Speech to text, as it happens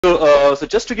So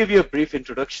just to give you a brief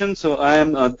introduction, so I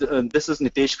am this is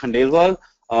Nitesh Khandelwal.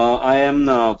 I am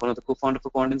one of the co-founders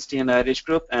of Quantity and Irish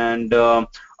Group, and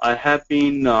I have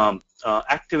been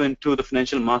active into the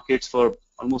financial markets for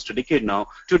almost a decade now.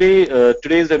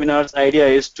 Today's webinar's idea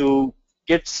is to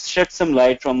shed some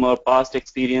light from our past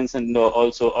experience and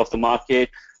also of the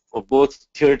market, of both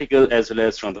theoretical as well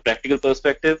as from the practical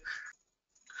perspective.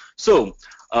 So,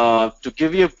 to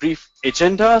give you a brief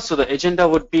agenda, so the agenda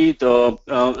would be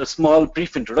a small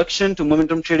brief introduction to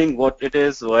momentum trading, what it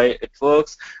is, why it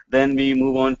works. Then we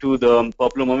move on to the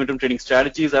popular momentum trading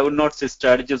strategies. I would not say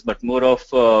strategies, but more of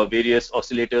various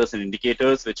oscillators and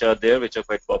indicators which are there, which are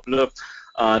quite popular.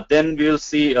 Then we'll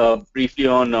see briefly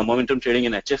on momentum trading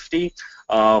in HFT,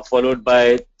 followed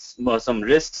by some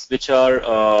risks which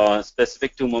are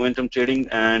specific to momentum trading,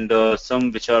 and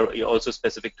some which are also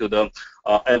specific to the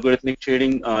algorithmic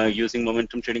trading using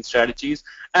momentum trading strategies.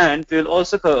 And we'll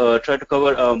also try to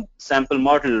cover a sample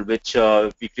model which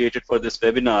we created for this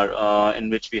webinar, in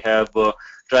which we have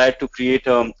tried to create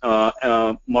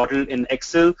a model in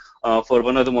Excel for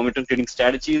one of the momentum trading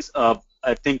strategies.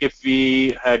 I think if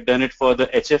we had done it for the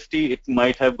HFT, it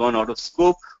might have gone out of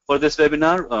scope for this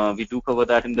webinar. We do cover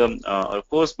that in the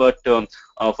course, but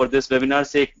for this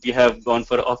webinar's sake, we have gone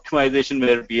for optimization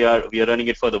where we are running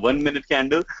it for the 1 minute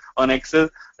candle on Excel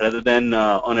rather than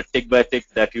on a tick by tick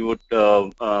that you would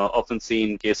often see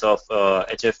in case of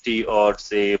HFT, or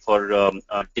say for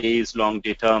days long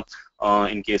data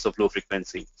in case of low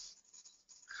frequency.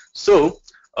 So.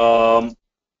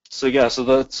 So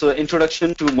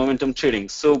introduction to momentum trading.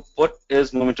 So what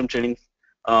is momentum trading?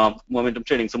 So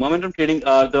momentum trading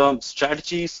are the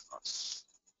strategies.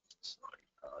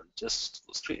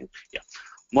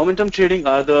 Momentum trading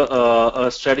are the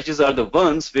strategies are the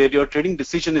ones where your trading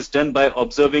decision is done by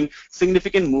observing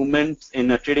significant movements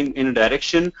in a trading in a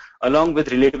direction along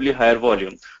with relatively higher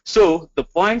volume. So the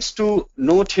points to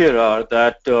note here are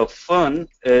that one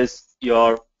is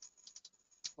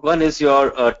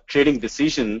your trading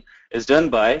decision is done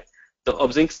by the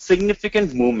observing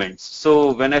significant movements.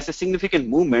 So when I say significant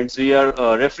movements, we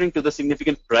are referring to the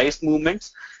significant price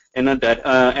movements in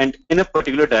and in a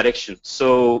particular direction.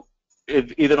 So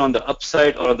either on the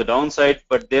upside or on the downside,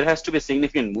 but there has to be a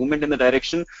significant movement in the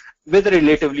direction with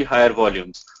relatively higher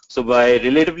volumes. So by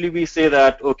relatively, we say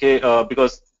that, okay,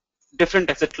 because different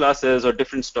asset classes or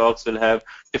different stocks will have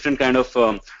different kind of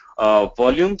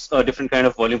volumes, different kind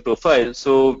of volume profile.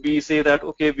 So we say that,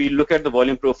 okay, we look at the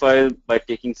volume profile by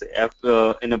taking, say,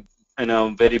 in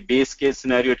a very base case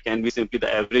scenario, it can be simply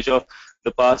the average of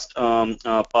the past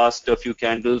few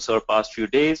candles or past few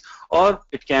days, or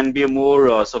it can be a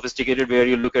more sophisticated where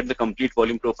you look at the complete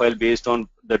volume profile based on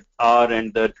the hour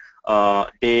and the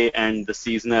day and the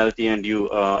seasonality, and you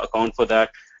account for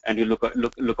that, and you look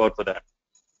out for that.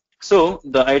 So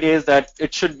the idea is that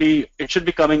it should be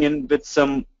coming in with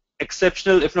some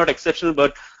exceptional, if not exceptional,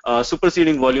 but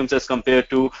superseding volumes as compared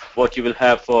to what you will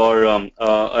have for in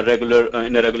a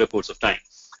regular course of time.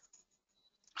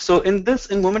 So in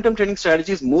momentum trading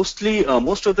strategies, most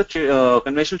of the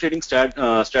conventional trading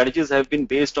strategies have been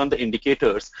based on the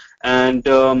indicators, and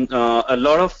a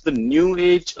lot of the new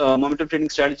age momentum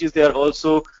trading strategies, they are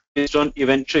also based on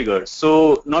event triggers.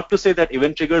 So not to say that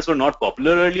event triggers were not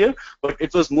popular earlier, but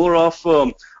it was more of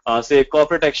say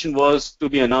corporate action was to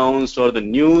be announced, or the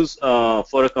news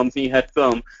for a company had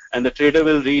come, and the trader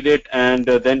will read it and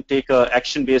then take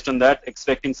action based on that,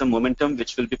 expecting some momentum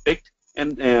which will be picked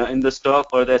in the stock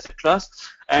or the asset class,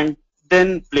 and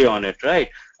then play on it, right?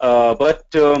 But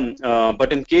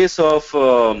in case of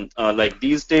like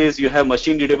these days, you have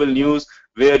machine readable news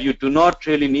where you do not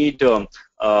really need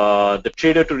the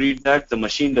trader to read that, the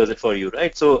machine does it for you,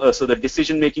 right? So so the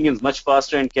decision making is much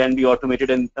faster and can be automated,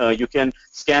 and you can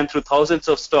scan through thousands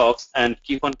of stocks and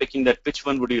keep on picking that which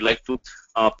one would you like to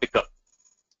pick up.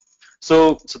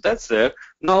 So that's there.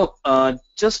 Now,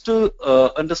 just to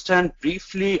understand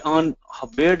briefly on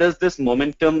where does this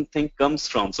momentum thing comes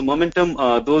from. So momentum,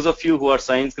 those of you who are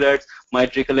science grads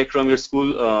might recollect from your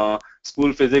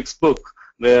school physics book,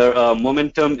 where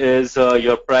momentum is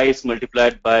your price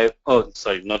multiplied by, oh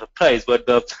sorry, not a price, but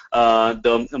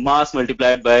the mass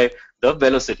multiplied by the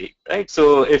velocity, right?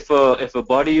 So if a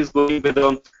body is going with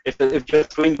if you're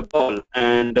throwing the ball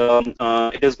and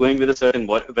it is going with a certain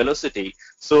velocity,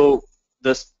 so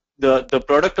the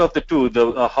product of the two,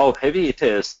 how heavy it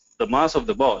is, the mass of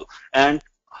the ball, and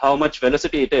how much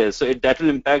velocity it is, so that will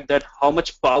impact that how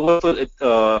much powerful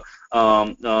the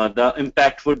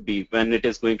impact would be when it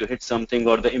is going to hit something,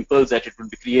 or the impulse that it would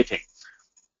be creating.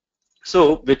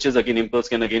 So which is again, impulse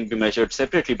can again be measured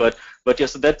separately, but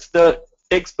yes, so that's the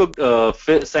textbook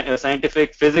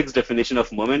scientific physics definition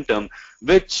of momentum,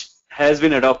 which has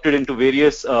been adopted into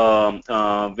various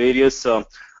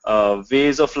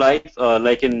ways of life.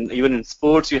 Like even in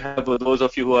sports, you have those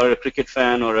of you who are a cricket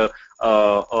fan or a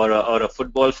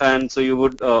football fan. So you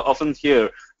would often hear,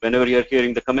 whenever you're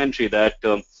hearing the commentary, that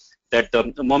that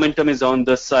the momentum is on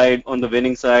the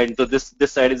winning side. So this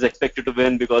side is expected to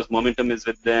win because momentum is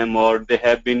with them, or they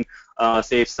have been,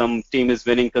 say, if some team is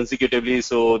winning consecutively,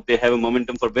 so they have a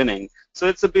momentum for winning. So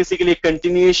it's basically a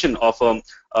continuation of a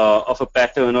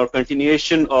pattern, or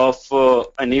continuation of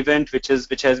an event which has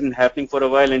been happening for a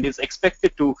while and is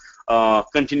expected to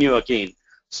continue again.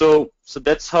 So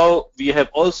that's how we have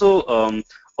also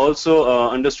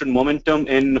understood momentum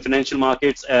in financial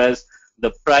markets as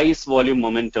the price volume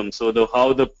momentum. So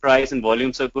how the price and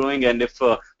volumes are growing, and if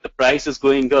the price is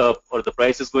going up or the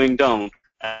price is going down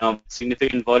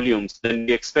significant volumes, then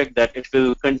we expect that it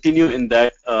will continue in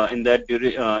that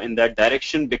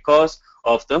direction because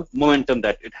of the momentum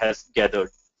that it has gathered.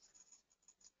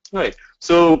 Right.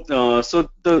 So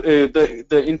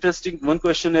the interesting one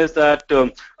question is that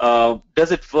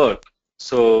does it work?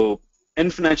 So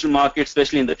in financial markets,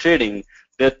 especially in the trading,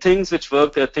 there are things which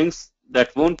work, there are things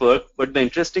that won't work. But the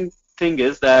interesting thing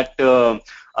is that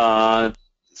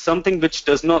something which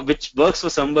works for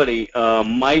somebody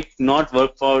might not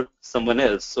work for someone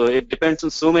else. So it depends on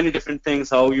so many different things: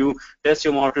 how you test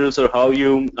your models, or how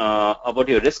you what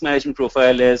your risk management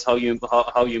profile is, how you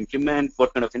implement,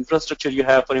 what kind of infrastructure you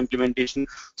have for implementation.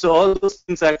 So all those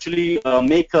things actually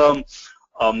make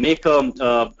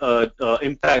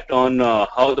impact on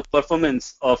how the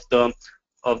performance of the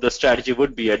strategy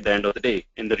would be at the end of the day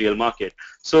in the real market.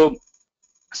 So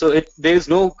there is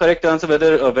no correct answer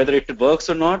whether it works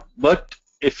or not. But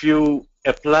if you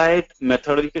apply it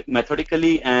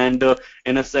methodically and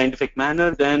in a scientific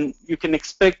manner, then you can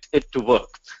expect it to work.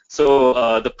 So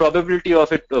the probability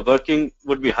of it working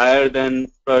would be higher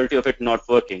than probability of it not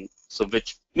working. So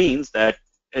which means that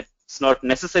it's not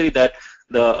necessary that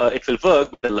it will work,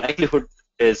 but the likelihood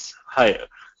is higher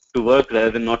to work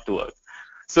rather than not to work.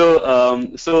 So,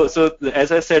 so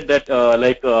as I said that,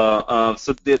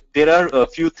 there are a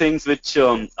few things which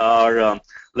are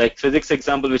like physics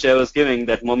example which I was giving,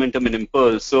 that momentum and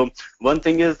impulse. So one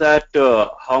thing is that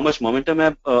how much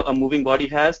momentum a moving body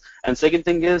has, and second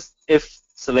thing is if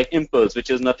like impulse, which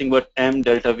is nothing but m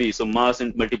delta v, so mass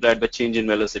multiplied by change in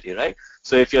velocity, right?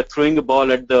 So if you're throwing a ball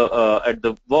at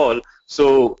the wall,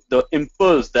 so the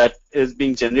impulse that is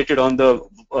being generated on the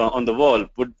wall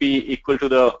would be equal to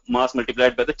the mass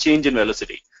multiplied by the change in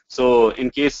velocity. So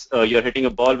in case you're hitting a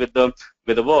ball with the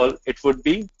wall, it would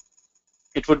be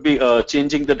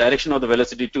changing the direction of the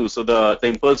velocity too. So the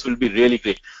impulse will be really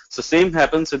great. So same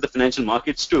happens with the financial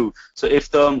markets too. So if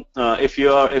the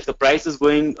price is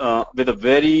going with a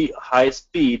very high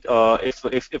speed, if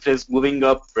it is moving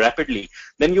up rapidly,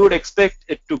 then you would expect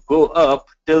it to go up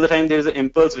till the time there is an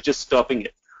impulse which is stopping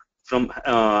it from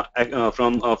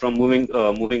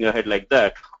moving ahead like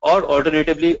that. Or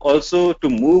alternatively, also to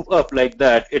move up like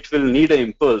that, it will need an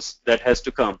impulse that has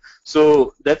to come.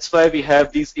 So that's why we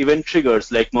have these event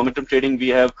triggers. Like momentum trading, we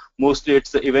have mostly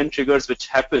it's the event triggers which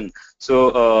happen.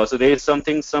 So so there is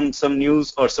something, some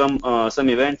news or some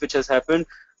event which has happened,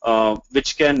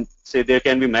 which can say there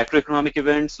can be macroeconomic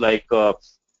events like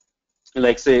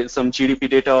say some GDP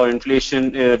data or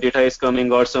inflation data is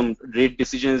coming, or some rate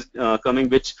decisions coming,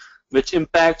 which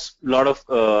impacts a lot of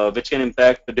which can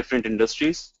impact the different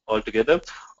industries altogether.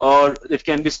 Or it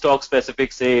can be stock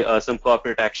specific, say some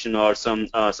corporate action, or some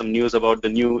news about the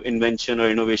new invention or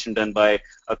innovation done by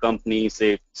a company,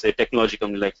 say technology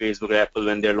company like Facebook or Apple,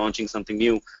 when they're launching something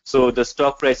new. So the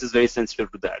stock price is very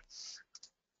sensitive to that.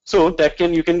 So that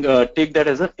you can take that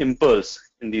as an impulse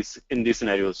in these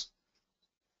scenarios.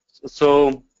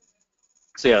 So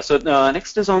yeah. So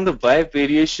next is on the Y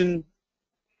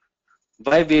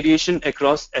variation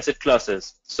across asset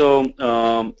classes. So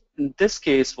in this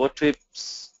case, what we,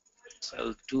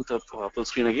 I'll do the full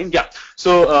screen again. Yeah.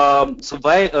 So so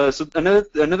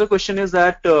another question is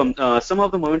that some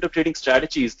of the momentum trading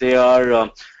strategies, they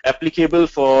are applicable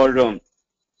for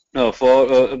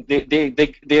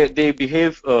they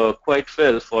behave quite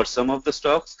well for some of the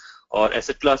stocks or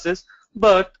asset classes,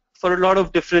 but for a lot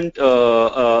of different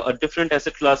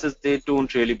asset classes, they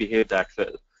don't really behave that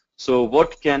well. So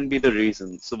what can be the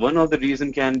reason? So one of the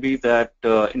reason can be that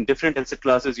in different asset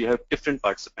classes you have different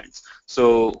participants,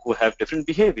 so who have different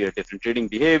behavior, different trading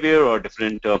behavior, or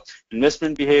different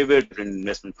investment behavior, different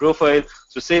investment profile.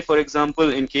 So say for example,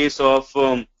 in case of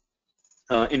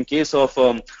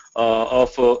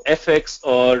FX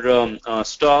or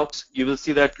stocks, you will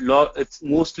see that it's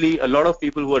mostly a lot of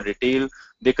people who are retail.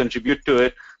 they contribute to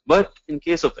it. But in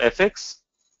case of FX,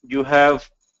 you have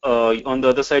on the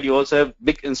other side, you also have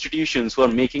big institutions who are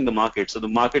making the market. So the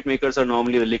market makers are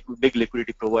normally the big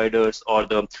liquidity providers, or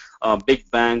the big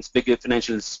banks, big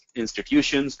financial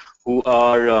institutions who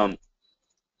are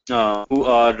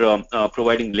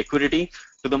providing liquidity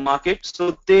to the market.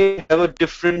 So they have a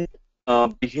different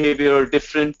behavior or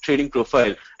different trading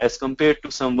profile as compared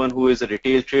to someone who is a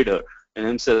retail trader and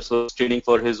himself, so trading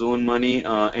for his own money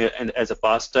and as a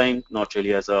pastime, not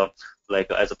really as a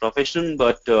as a profession,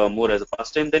 but more as a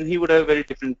pastime. Then he would have a very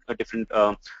different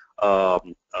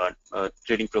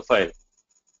trading profile.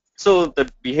 So the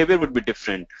behavior would be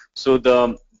different. So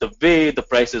the way the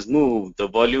prices move, the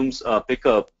volumes pick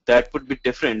up, that would be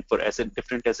different for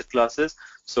different asset classes.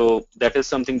 So that is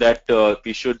something that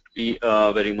we should be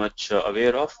very much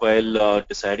aware of while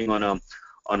deciding on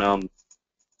a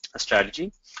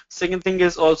strategy. Second thing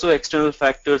is also external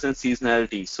factors and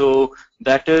seasonality. So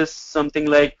that is something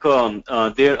like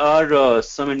there are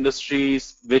some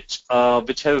industries which have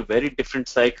a very different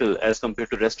cycle as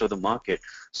compared to rest of the market.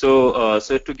 So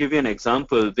so to give you an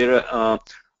example, there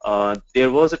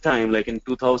was a time like in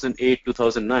 2008,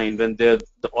 2009 when the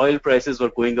oil prices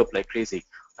were going up like crazy.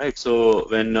 Right, so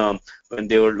when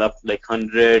they were up like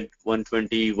 100,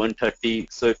 120, 130,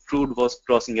 so crude was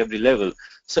crossing every level.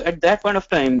 So at that point of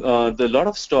time, the lot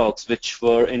of stocks which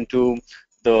were into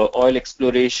the oil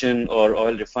exploration or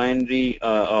oil refinery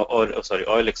sorry,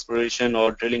 oil exploration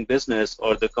or drilling business,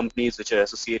 or the companies which are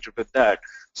associated with that.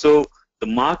 So the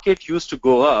market used to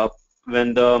go up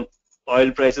when the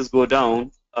oil prices go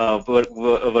down,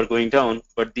 were going down,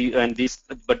 but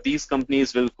these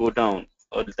companies will go down,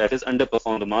 or that is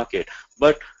underperform the market.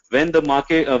 But when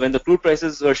the crude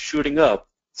prices were shooting up,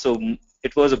 so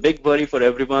it was a big worry for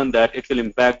everyone that it will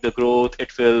impact the growth,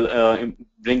 it will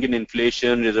bring in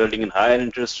inflation, resulting in higher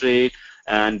interest rate,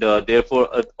 and therefore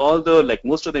all the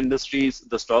most of the industries,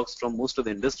 the stocks from most of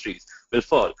the industries will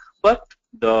fall. But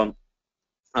the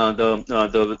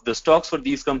stocks for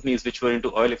these companies which were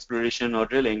into oil exploration or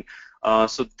drilling,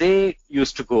 so they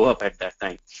used to go up at that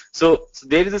time. So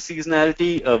there is a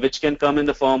seasonality which can come in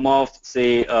the form of,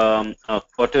 say,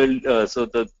 quarter,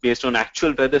 based on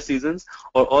actual weather seasons,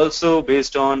 or also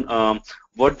based on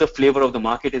what the flavor of the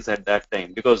market is at that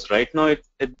time. Because right now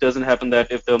it doesn't happen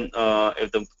that if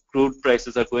the crude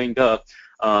prices are going up,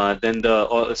 then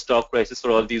the stock prices for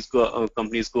all these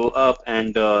companies go up,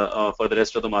 and for the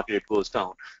rest of the market it goes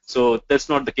down. So that's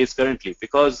not the case currently,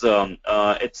 because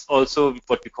it's also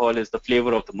what we call is the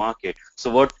flavor of the market. So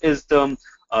what is the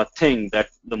thing that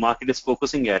the market is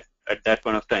focusing at that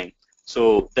point of time?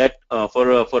 So that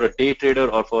for a day trader,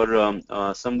 or for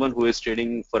someone who is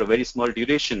trading for a very small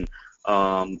duration,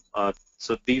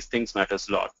 so these things matters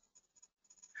a lot.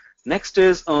 Next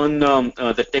is on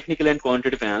the technical and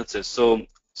quantitative analysis. So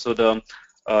the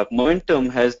momentum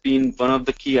has been one of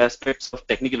the key aspects of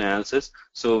technical analysis.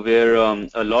 So where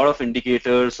a lot of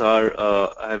indicators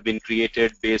have been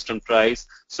created based on price.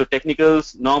 So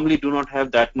technicals normally do not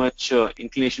have that much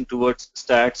inclination towards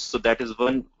stats. So that is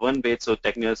one way. So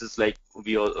technicals is like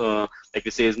we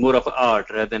say is more of an art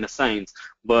rather than a science.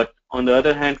 But on the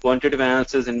other hand, quantitative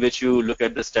analysis, in which you look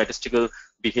at the statistical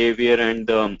behavior and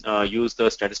use the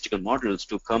statistical models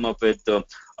to come up with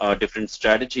different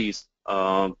strategies,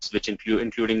 which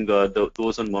including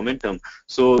those on momentum.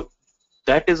 So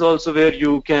that is also where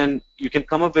you can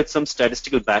come up with some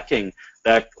statistical backing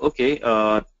that, okay,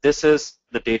 this is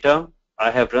the data, I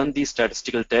have run these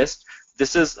statistical tests,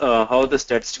 this is how the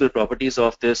statistical properties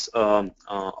of this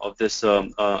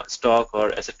stock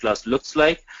or asset class looks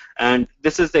like, and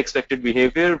this is the expected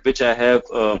behavior which I have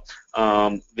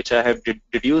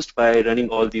deduced by running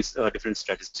all these different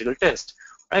statistical tests.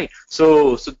 Right.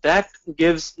 So that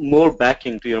gives more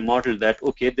backing to your model that,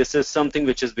 okay, this is something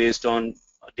which is based on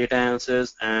data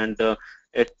analysis, and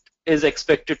it is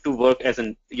expected to work as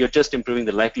you're just improving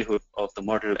the likelihood of the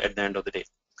model at the end of the day.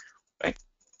 Right.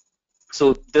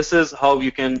 So this is how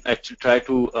you can actually try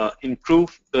to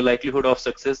improve the likelihood of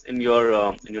success in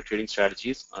your trading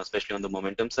strategies, especially on the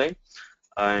momentum side.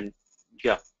 And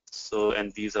yeah, so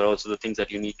and these are also the things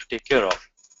that you need to take care of.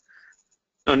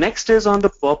 Now, next is on the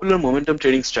popular momentum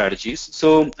trading strategies.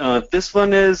 So this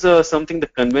one is something, the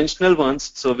conventional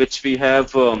ones, so which we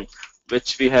have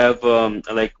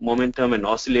like momentum and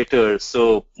oscillators.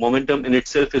 So momentum in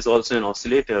itself is also an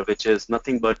oscillator, which is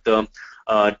nothing but the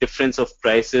difference of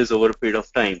prices over a period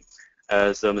of time,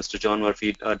 as Mr. John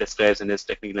Murphy describes in his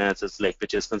technical analysis,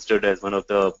 which is considered as one of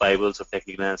the Bibles of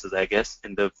technical analysis, I guess,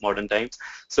 in the modern times.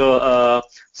 So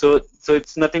so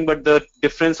it's nothing but the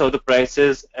difference of the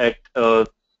prices at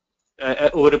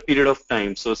over a period of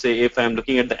time. So say if I'm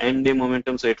looking at the end day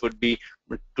momentum, so it would be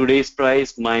today's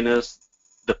price minus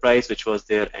the price which was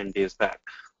there end days back,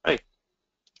 right?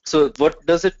 So what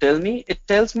does it tell me? It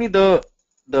tells me the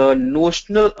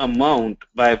notional amount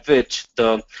by which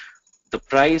the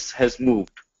price has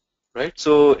moved, right?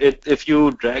 So if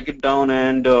you drag it down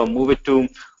and move it to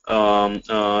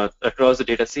across the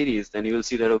data series, then you will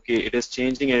see that okay, it is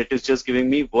changing and it is just giving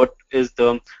me what is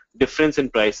the difference in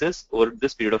prices over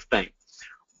this period of time.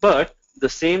 But the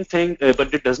same thing,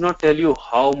 but it does not tell you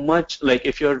how much, like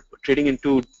if you're trading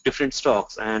into different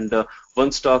stocks and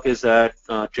one stock is at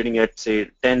trading at say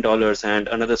 $10 and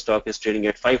another stock is trading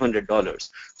at $500.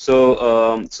 So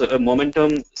a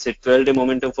momentum, say 12-day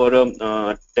momentum for a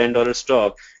 $10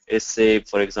 stock is say,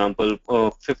 for example,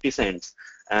 50 cents,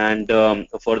 and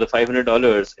for the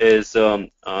 $500 is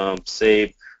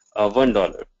say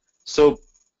 $1. So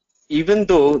even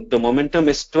though the momentum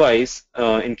is twice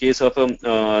in case of a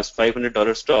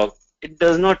 $500 stock, it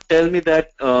does not tell me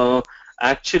that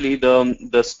actually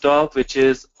the stock which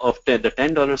is of the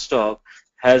 $10 stock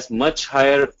has much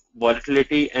higher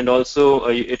volatility, and also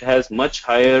it has much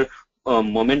higher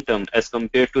momentum as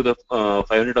compared to the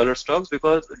 $500 stocks,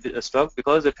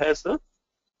 because it has a,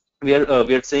 we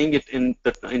are saying it in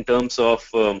terms of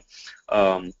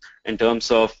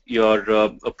your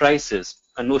prices,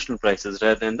 notional prices,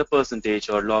 rather than the percentage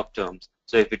or log terms.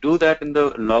 So if we do that in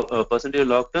the percentage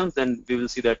log terms, then we will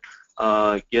see that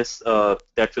yes,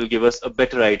 that will give us a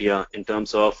better idea in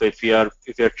terms of if we are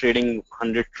trading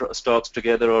 100 stocks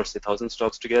together or say 1,000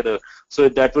 stocks together. So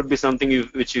that would be something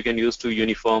which you can use to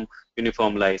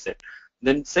uniformize it.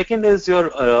 Then second is your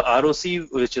ROC,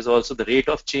 which is also the rate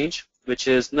of change, which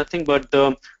is nothing but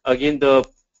again the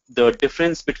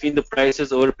difference between the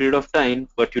prices over a period of time,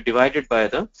 but you divide it by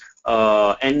the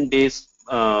end days,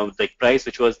 like price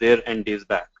which was there end days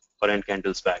back or end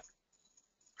candles back.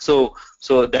 So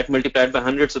that multiplied by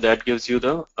 100, so that gives you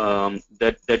the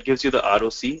that gives you the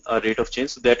ROC, rate of change.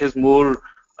 So that is more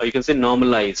you can say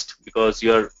normalized, because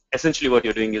you're essentially what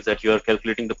you're doing is that you are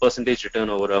calculating the percentage return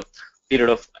over a period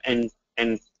of end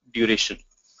duration.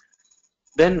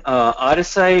 Then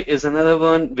RSI is another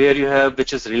one where you have,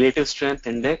 which is relative strength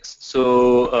index.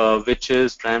 So which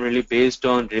is primarily based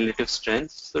on relative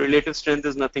strength. So relative strength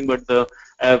is nothing but the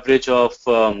average of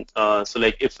so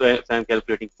like if I'm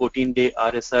calculating 14-day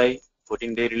RSI,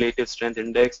 14-day relative strength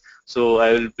index, so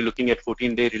I will be looking at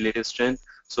 14-day relative strength,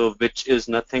 so which is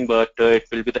nothing but it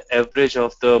will be the average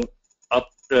of the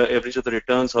average of the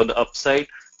returns on the upside.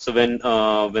 So when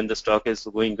the stock is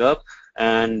going up,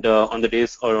 and on the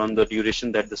days or on the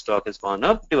duration that the stock has gone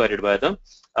up, divided by the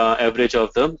average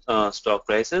of the stock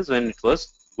prices when it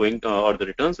was going or the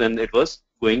returns when it was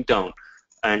going down,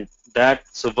 and that,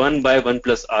 so 1 by 1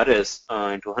 plus RS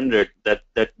into 100,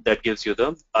 that gives you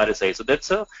the RSI. So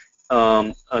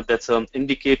that's an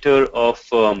indicator of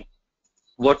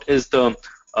what is the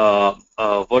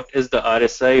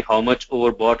RSI, how much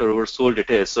overbought or oversold it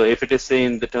is. So if it is say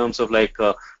in the terms of like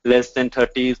less than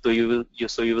 30, so you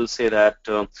will say that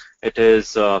it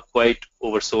is quite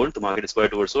oversold. The market is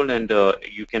quite oversold, and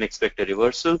you can expect a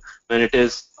reversal. When it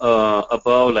is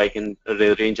above, like in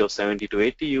the range of 70 to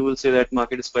 80, you will say that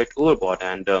market is quite overbought,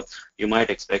 and you might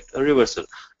expect a reversal.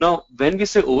 Now, when we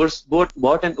say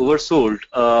overbought and oversold,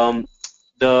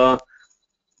 the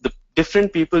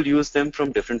different people use them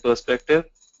from different perspective.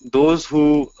 Those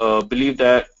who believe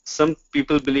that, some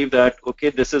people believe that okay,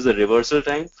 this is a reversal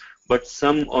time, but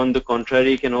some on the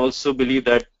contrary can also believe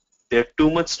that there's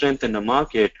too much strength in the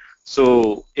market.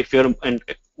 So if you're, and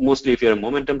mostly if you're a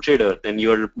momentum trader, then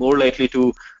you're more likely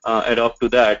to adopt to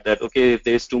that okay, if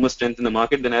there's too much strength in the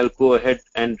market, then I'll go ahead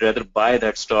and rather buy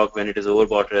that stock when it is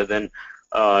overbought rather than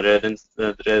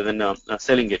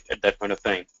selling it at that point of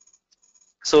time.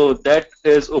 So that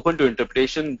is open to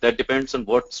interpretation. That depends on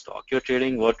what stock you're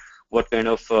trading, what kind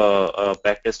of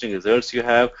backtesting results you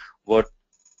have.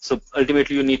 So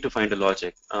ultimately you need to find a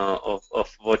logic of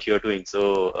what you're doing.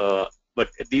 So but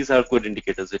these are good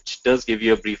indicators, which does give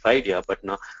you a brief idea. But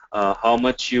now how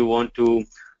much you want to,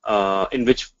 in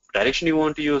which direction you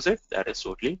want to use it, that is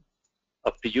totally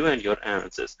up to you and your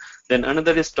analysis. Then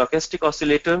another is stochastic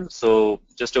oscillator. So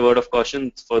just a word of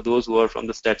caution for those who are from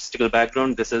the statistical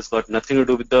background, this has got nothing to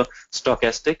do with the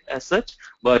stochastic as such,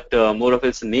 but more of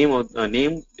its name,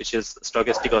 which is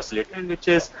stochastic oscillator, which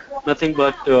is nothing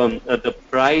but the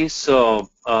price,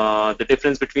 the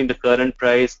difference between the current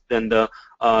price, then the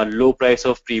low price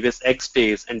of previous X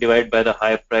days and divide by the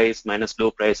high price minus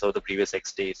low price of the previous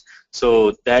X days.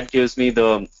 So that gives me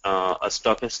the a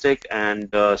stochastic and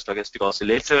stochastic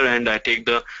oscillator, and I take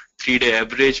the 3-day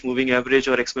average, moving average,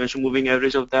 or exponential moving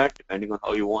average of that, depending on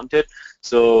how you want it.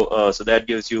 So so that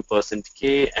gives you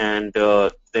 %K, and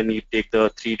then you take the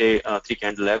 3-day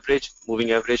 3-candle average,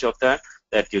 moving average of that.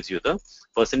 That gives you the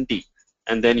 %D,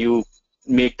 and then you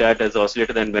make that as the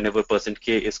oscillator. Then whenever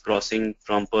 %K is crossing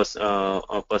from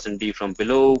 %D from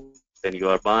below, then you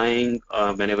are buying.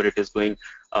 Whenever it is going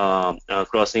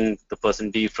crossing the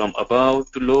 %D from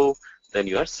above to low, then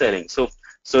you are selling. So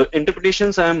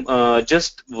interpretations, I'm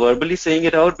just verbally saying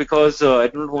it out because I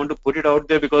don't want to put it out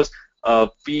there, because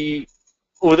we,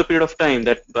 over the period of time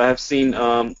that I have seen,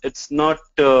 it's not,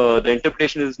 the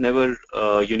interpretation is never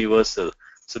universal.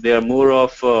 So they are more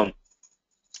of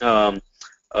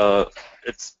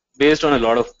it's based on a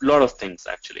lot of things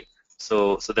actually.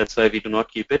 So that's why we do not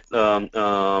keep it.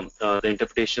 The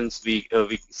interpretations, we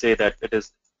say that it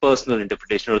is personal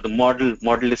interpretation, or the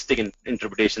modelistic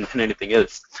interpretation than anything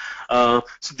else.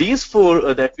 So these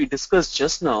four that we discussed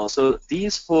just now, so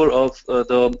these four of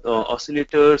the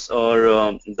oscillators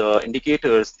or the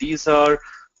indicators, these are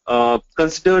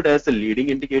considered as the leading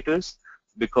indicators,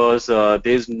 because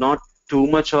there's not too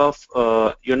much of,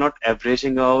 you're not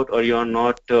averaging out, or you're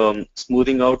not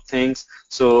smoothing out things.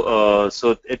 So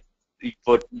so it,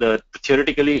 for the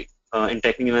theoretically, in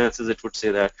technical analysis, it would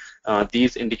say that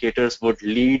these indicators would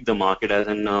lead the market, as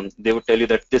in they would tell you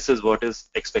that this is what is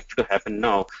expected to happen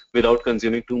now, without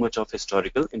consuming too much of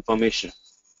historical information.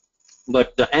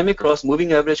 But the MA cross,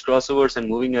 moving average crossovers, and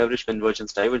moving average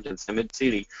convergence divergence,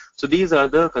 MACD, so these are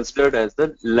the considered as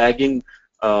the lagging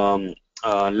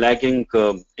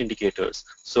indicators.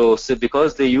 So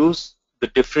because they use the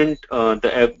different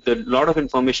the lot of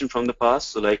information from the past.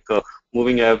 So like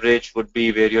moving average would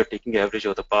be where you're taking average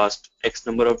of the past X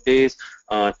number of days,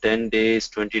 10 days,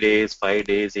 20 days, 5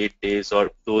 days, 8 days,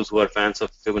 or those who are fans of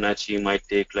Fibonacci might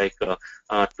take like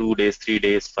 2 days, 3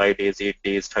 days, 5 days, 8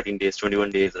 days, 13 days,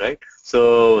 21 days, right?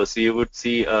 So you would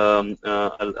see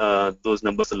those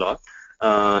numbers a lot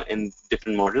in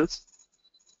different models.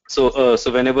 So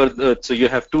whenever so you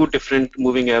have two different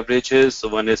moving averages. So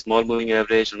one is small moving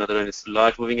average, another one is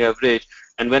large moving average.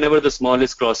 And whenever the small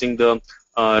is crossing the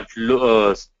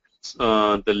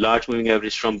large moving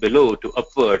average from below to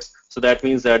upwards, so that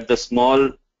means that the small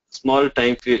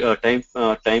time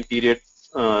period,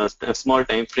 small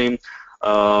time frame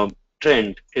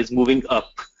trend is moving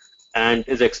up and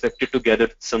is expected to gather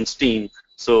some steam.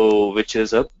 So which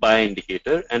is a buy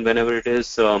indicator. And whenever it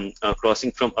is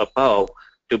crossing from above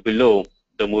to below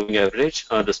the moving average,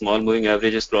 the small moving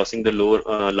average is crossing the lower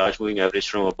large moving average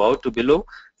from above to below.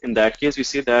 In that case, we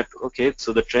see that, okay,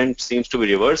 so the trend seems to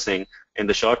be reversing in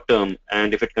the short term,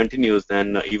 and if it continues,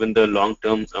 then even the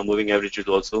long-term moving average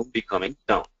will also be coming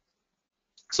down.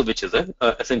 So which is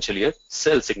essentially a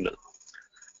sell signal.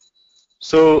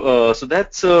 So so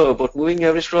that's about moving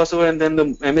average crossover. And then the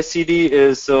MACD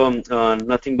is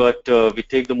nothing but we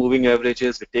take the moving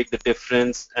averages, we take the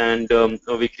difference, and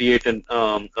we create an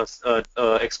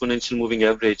exponential moving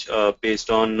average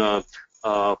based on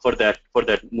for that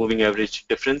moving average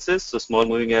differences. So small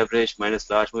moving average minus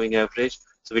large moving average.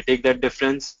 So we take that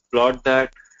difference, plot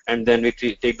that, and then we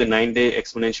take the 9-day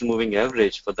exponential moving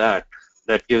average for that.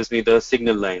 That gives me the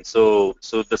signal line. So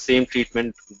the same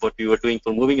treatment what we were doing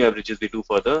for moving averages we do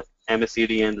for the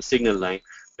MACD and the signal line,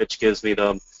 which gives me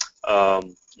the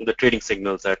trading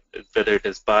signals, that whether it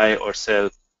is buy or sell.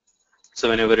 So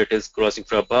whenever it is crossing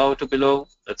from above to below,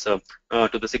 that's a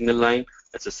to the signal line,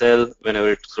 that's a sell.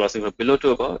 Whenever it's crossing from below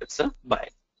to above, it's a buy.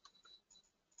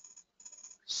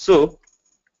 So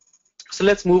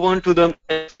let's move on to the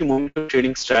momentum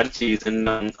trading strategies, and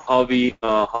how we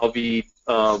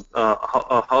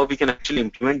can actually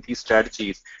implement these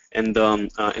strategies in the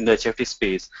HFT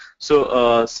space.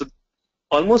 So so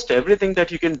almost everything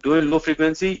that you can do in low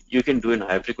frequency, you can do in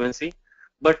high frequency,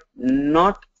 but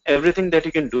not everything that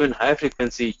you can do in high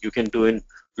frequency, you can do in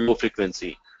low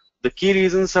frequency. The key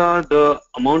reasons are the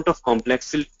amount of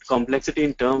complexity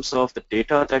in terms of the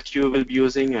data that you will be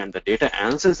using and the data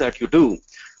analysis that you do.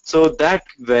 So that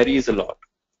varies a lot.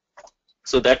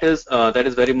 So that is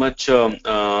very much so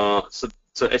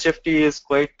HFT is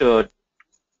quite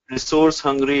resource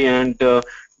hungry and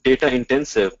data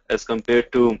intensive as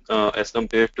compared to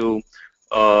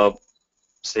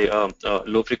say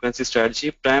low frequency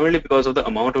strategy, primarily because of the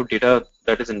amount of data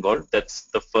that is involved. That's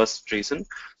the first reason.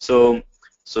 So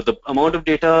the amount of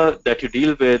data that you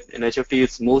deal with in HFT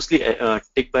is mostly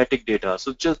tick by tick data.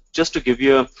 So just to give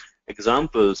you an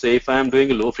example, say if I am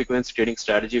doing a low frequency trading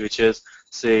strategy, which is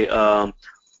say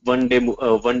one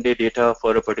day data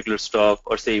for a particular stock,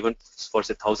 or say even for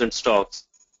say 1,000 stocks.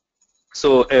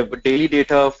 So daily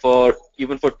data for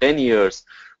even for 10 years,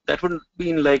 that would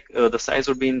be in like the size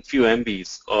would be in few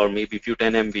MBs, or maybe few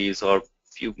 10 MBs, or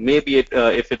few maybe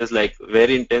if it is like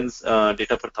very intense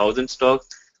data for 1,000 stocks,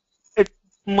 it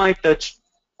might touch,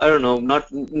 I don't know,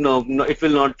 not no, it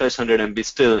will not touch 100 MB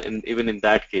still. Even in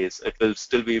that case, it will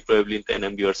still be probably in 10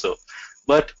 MB or so.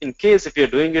 But in case if you're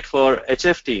doing it for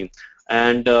HFT,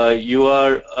 and you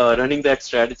are running that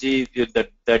strategy,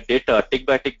 that data, tick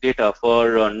by tick data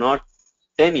for not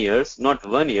 10 years, not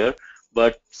 1 year,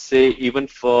 but say even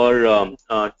for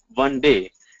one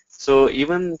day. So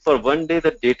even for one day,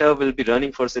 the data will be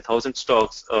running for say 1,000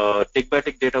 stocks. Tick by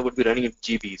tick data would be running in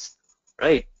GBs,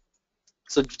 right?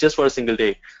 So just for a single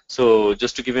day. So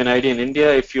just to give you an idea, in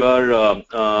India, if you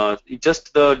are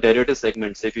just the derivative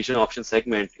segment, say fusion option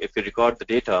segment, if you record the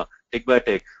data tick by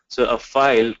tick, so a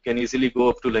file can easily go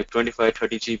up to like 25,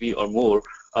 30 GB or more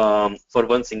for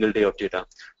one single day of data.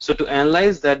 So to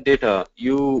analyze that data,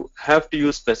 you have to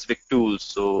use specific tools.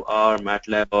 So R,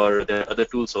 MATLAB, or there are other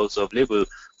tools also available,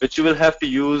 which you will have to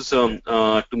use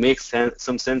to make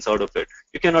some sense out of it.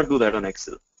 You cannot do that on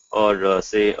Excel, or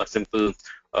say a simple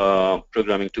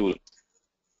programming tool.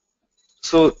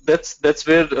 So that's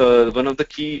where one of the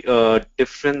key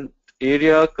different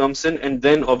area comes in, and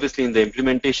then obviously in the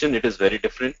implementation it is very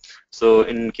different. So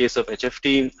in case of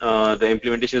HFT, the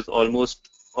implementation is almost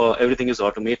everything is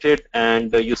automated,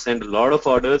 and you send a lot of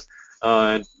orders.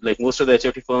 Like most of the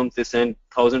HFT firms, they send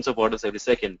thousands of orders every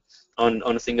second on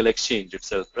a single exchange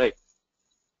itself, right?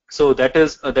 So that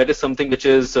is something which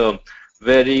is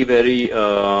very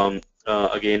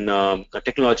again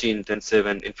technology intensive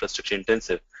and infrastructure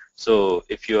intensive. So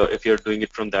if you're doing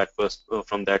it from that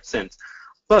sense,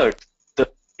 but the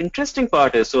interesting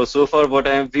part is, so far what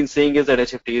I have been saying is that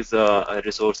HFT is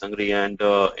resource hungry and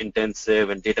intensive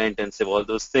and data intensive, all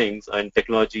those things, and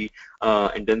technology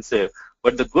intensive.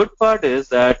 But the good part is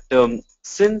that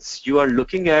since you are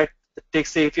looking at,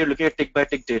 say if you're looking at tick by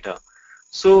tick data,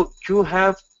 so you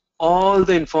have all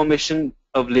the information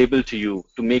available to you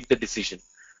to make the decision.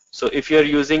 So if you're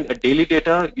using a daily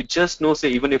data, you just know, say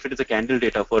even if it is a candle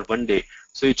data for one day,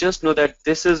 so you just know that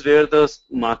this is where the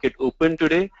market opened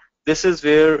today. This is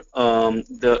where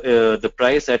the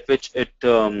price at which it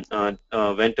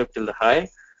went up till the high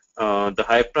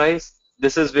price.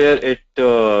 This is where it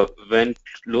went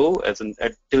low, as in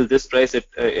till this price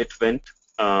it went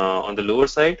on the lower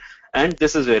side, and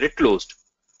this is where it closed.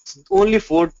 Only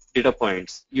 4 data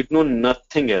points. You know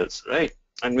nothing else, right?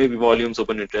 And maybe volumes,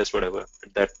 open interest, whatever.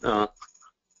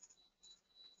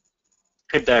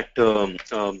 Hit that for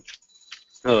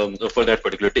that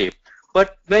particular day.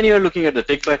 But when you are looking at the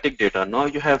tick by tick data, now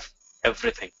you have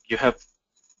everything. You have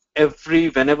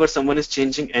whenever someone is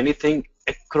changing anything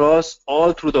across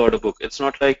all through the order book. It's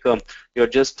not like you're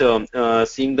just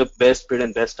seeing the best bid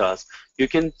and best ask. You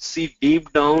can see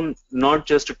deep down, not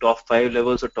just to top 5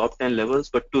 levels or top 10 levels,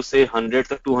 but to say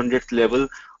 100th or 200th level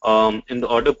in the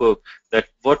order book, that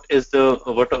what are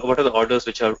the orders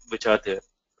which are there,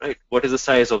 right? What is the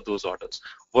size of those orders?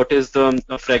 What is the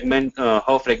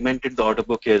how fragmented the order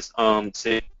book is,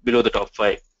 say below the top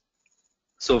 5.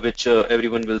 So which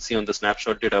everyone will see on the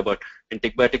snapshot data, but in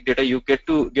tick by tick data, you get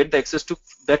the access to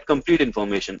that complete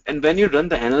information. And when you run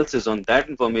the analysis on that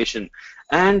information,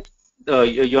 and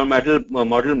your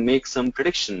model makes some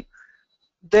prediction,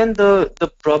 then the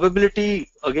probability,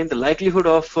 again, the likelihood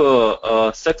of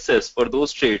success for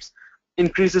those trades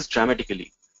increases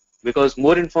dramatically, because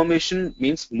more information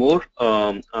means more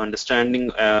understanding,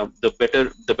 the better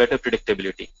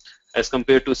predictability, as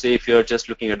compared to, say, if you're just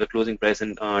looking at the closing price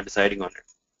and deciding on it.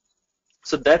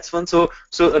 So that's one. So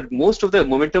most of the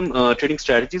momentum trading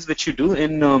strategies which you do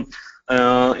in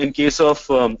case of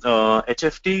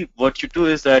HFT, what you do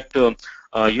is that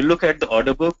you look at the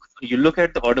order book. You look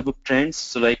at the order book trends.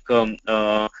 So like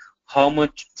how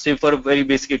much, say for a very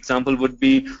basic example would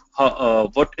be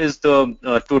what is the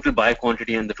total buy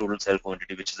quantity and the total sell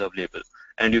quantity which is available.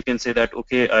 And you can say that,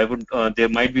 okay, I would there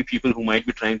might be people who might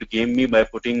be trying to game me by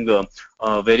putting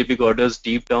very big orders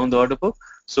deep down the order book.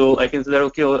 So I can say that,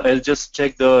 okay, I'll just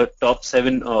check the top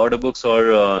 7 order books,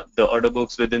 or the order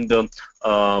books within the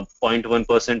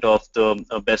 0.1% of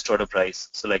the best order price.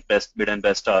 So like best bid and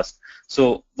best ask.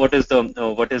 So what is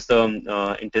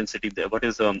the intensity there? What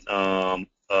is the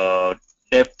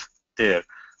depth there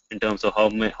in terms of how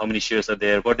many shares are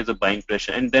there? What is the buying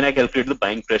pressure? And then I calculate the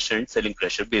buying pressure and selling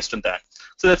pressure based on that.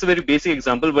 So that's a very basic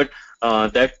example, but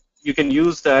that you can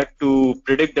use that to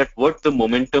predict that what the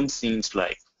momentum seems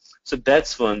like. So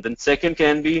that's one. Then second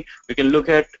can be, we can look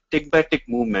at tick by tick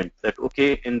movement, that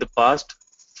okay, in the past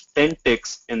 10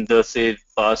 ticks in the say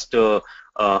past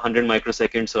 100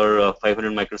 microseconds or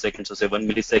 500 microseconds or say 1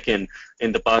 millisecond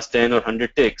in the past 10 or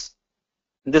 100 ticks,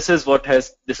 this is what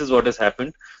has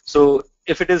happened. So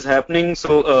if it is happening,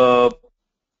 so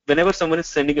whenever someone is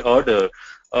sending an order,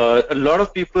 a lot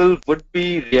of people would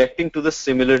be reacting to the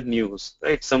similar news,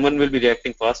 right? Someone will be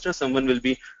reacting faster, someone will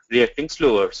be reacting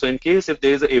slower. So in case if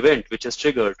there is an event which is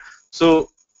triggered, so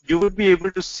you would be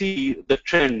able to see the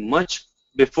trend much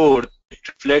before it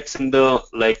reflects in the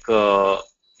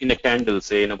in a candle,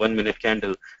 say in a 1 minute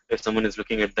candle, if someone is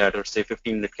looking at that, or say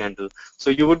 15-minute candle.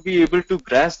 So you would be able to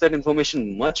grasp that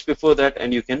information much before that,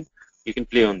 and you can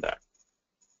play on that.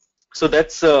 So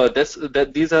these are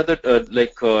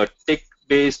the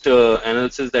tick-based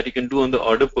analysis that you can do on the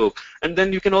order book, and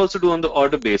then you can also do on the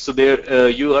order base. So there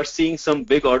you are seeing some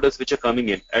big orders which are coming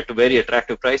in at very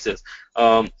attractive prices,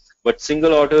 but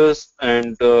single orders,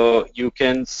 and you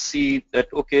can see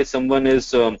that okay, someone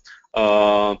is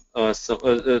someone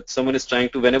is trying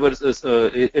to, whenever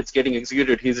it's getting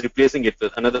executed, he's replacing it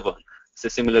with another one, say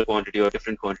similar quantity or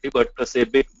different quantity, but say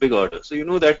big order. So you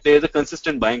know that there is a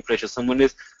consistent buying pressure. Someone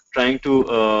is trying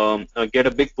to get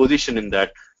a big position in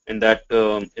that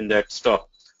stock,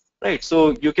 right?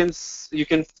 So you can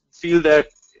feel that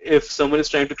if someone is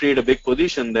trying to create a big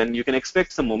position, then you can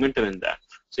expect some momentum in that.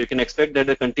 So you can expect that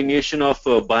a continuation of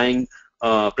buying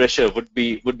pressure would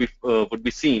be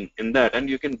seen in that, and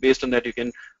you can, based on that, you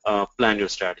can plan your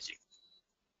strategy.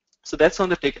 So that's on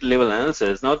the ticket level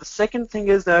analysis. Now the second thing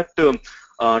is that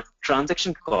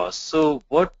transaction cost. So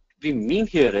what we mean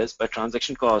here is by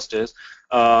transaction cost is,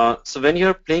 so when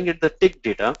you're playing at the tick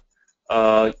data,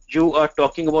 you are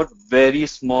talking about very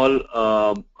small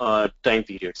time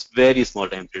periods, like in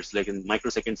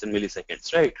microseconds and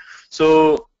milliseconds, right?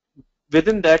 So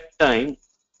within that time,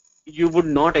 you would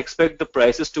not expect the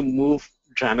prices to move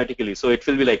dramatically. So it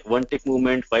will be like 1 tick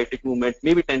movement, 5 tick movement,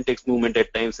 maybe 10 ticks movement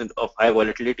at times of high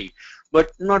volatility,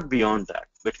 but not beyond that,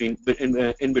 in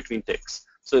between ticks.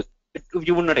 So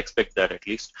you would not expect that, at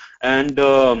least. And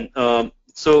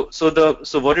so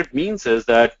what it means is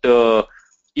that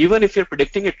even if you're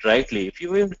predicting it rightly,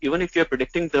 even if you're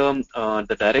predicting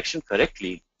the direction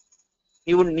correctly,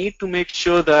 you would need to make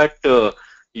sure that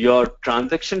your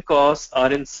transaction costs are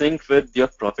in sync with your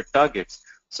profit targets.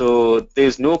 So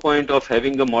there's no point of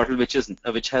having a model which has a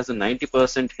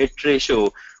 90% hit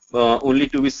ratio, only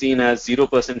to be seen as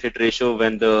 0% hit ratio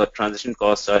when the transaction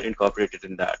costs are incorporated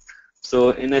in that.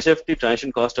 So in HFT,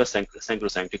 transaction costs are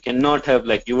sacrosanct. You cannot have,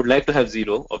 like, you would like to have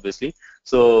 0, obviously.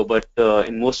 So, but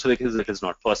in most of the cases, it is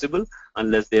not possible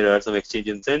unless there are some exchange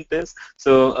incentives.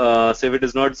 So, so if it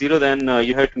is not 0, then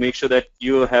you have to make sure that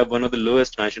you have one of the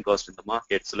lowest transaction costs in the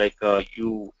market. So, like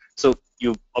you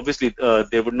obviously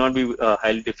there would not be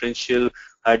high differential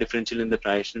in the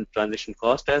transaction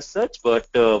cost as such. But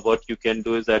what you can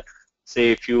do is that, say,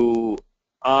 if you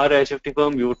are a HFT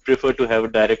firm, you would prefer to have a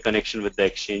direct connection with the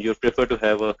exchange. You would prefer to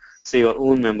have a, say, your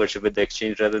own membership with the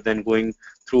exchange rather than going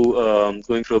through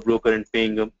a broker and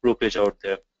paying a brokerage out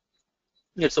there.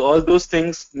 Yeah, so all those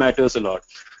things matters a lot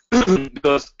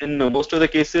because in most of the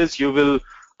cases you will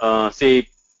say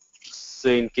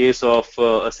in case of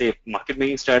say market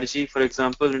making strategy, for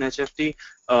example, in HFT,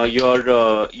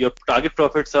 your target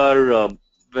profits are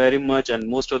very much, and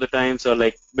most of the times, are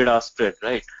like bid-ask spread,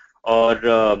 right? Or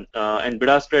and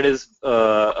bid-ask spread is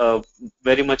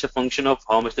very much a function of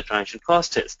how much the transaction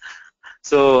cost is.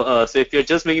 So, so if you're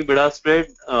just making bid-ask spread,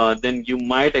 then you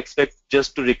might expect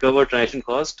just to recover transaction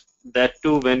cost. That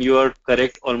too, when you are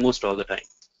correct almost all the time.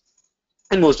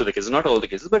 In most of the cases, not all the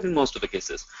cases, but in most of the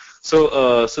cases.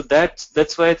 So, so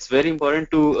that's why it's very important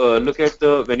to look at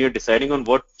when you're deciding on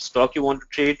what stock you want to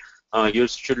trade. You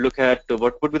should look at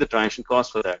what would be the transaction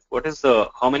cost for that. What is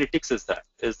how many ticks is that?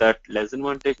 Is that less than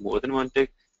 1 tick, more than 1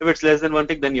 tick? If it's less than 1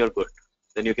 tick, then you're good.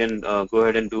 Then you can go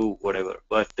ahead and do whatever.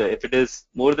 But if it is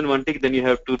more than 1 tick, then you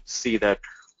have to see that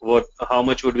how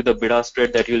much would be the bid-ask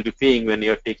spread that you'll be paying when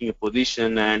you're taking a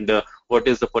position, and what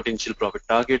is the potential profit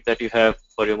target that you have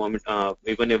for your moment,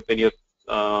 even when you're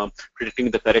predicting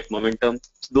the correct momentum.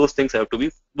 So those things have to be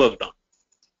worked on.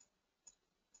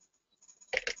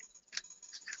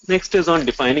 Next is on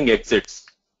defining exits.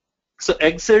 So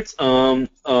exits,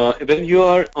 when you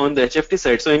are on the HFT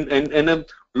side, so in a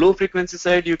low frequency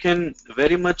side, you can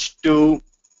very much do,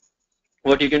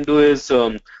 what you can do is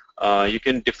you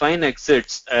can define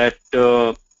exits at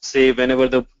say whenever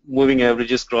the moving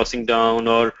average is crossing down,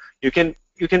 or you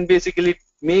can basically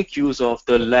make use of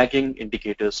the lagging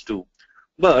indicators too.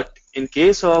 But in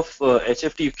case of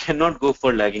HFT, you cannot go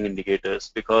for lagging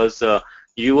indicators because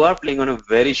you are playing on a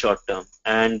very short term,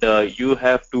 and you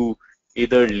have to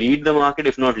either lead the market.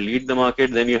 If not lead the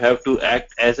market, then you have to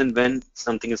act as and when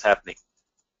something is happening.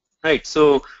 Right.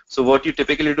 So what you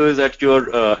typically do is that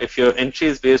if your entry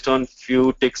is based on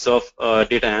few ticks of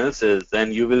data analysis,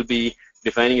 then you will be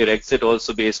defining your exit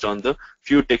also based on the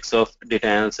few ticks of data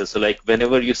analysis. So like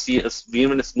whenever you see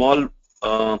even a small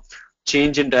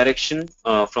change in direction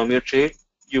from your trade,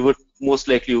 you would most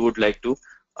likely you would like to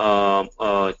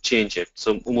change it.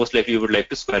 So most likely you would like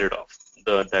to square it off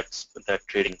that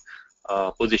trading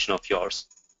position of yours.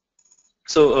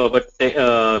 So,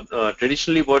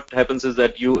 traditionally, what happens is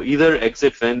that you either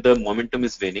exit when the momentum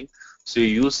is waning. So you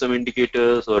use some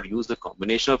indicators or use the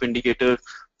combination of indicators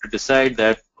to decide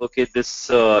that this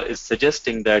is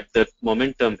suggesting that the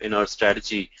momentum in our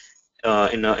strategy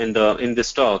in the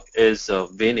stock is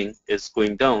waning, is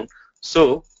going down.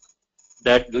 So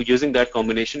that using that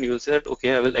combination, you said,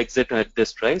 okay, I will exit at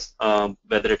this price,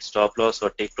 whether it's stop loss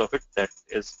or take profit, that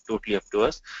is totally up to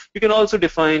us. You can also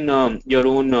define your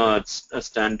own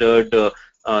standard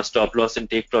stop loss and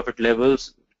take profit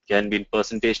levels, can be in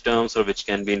percentage terms or which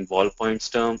can be in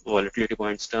volatility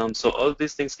points terms. So all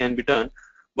these things can be done.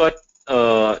 But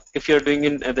if you're doing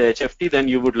in the HFT, then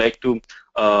you would like to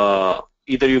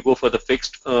either you go for the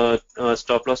fixed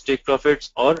stop loss take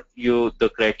profits, or the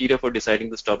criteria for deciding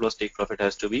the stop loss take profit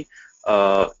has to be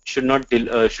should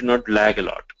not lag a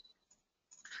lot.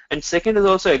 And second is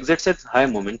also exits at high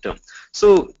momentum.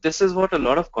 So this is what a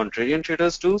lot of contrarian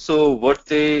traders do. So what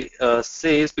they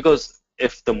say is, because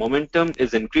if the momentum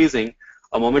is increasing,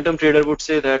 a momentum trader would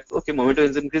say that, okay, momentum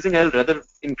is increasing, I'll rather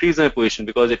increase my position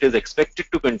because it is expected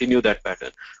to continue that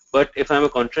pattern. But if I'm a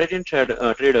contrarian trader,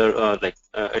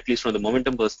 at least from the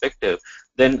momentum perspective,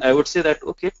 then I would say that,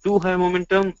 okay, too high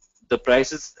momentum, the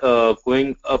price is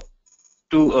going up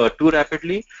too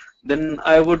rapidly, then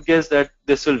I would guess that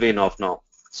this will wane off now.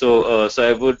 So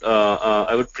I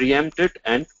would preempt it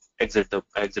and exit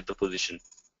the position.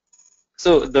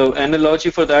 So the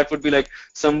analogy for that would be like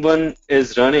someone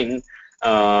is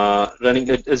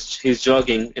he's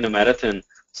jogging in a marathon.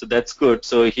 So that's good.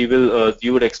 So he will.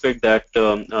 You would expect that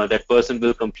that person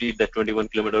will complete that 21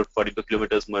 kilometer, 42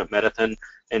 kilometers marathon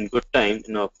in good time,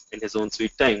 in his own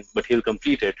sweet time. But he'll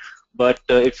complete it. But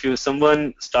if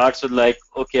someone starts with like,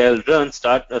 okay, I'll run,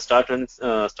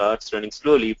 starts running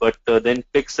slowly, but then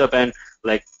picks up and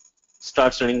like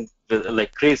starts running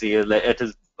like crazy, like at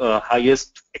his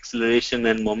highest acceleration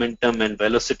and momentum and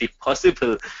velocity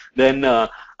possible, then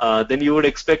you would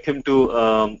expect him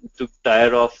to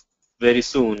tire off very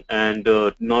soon and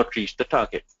not reach the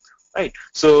target, right?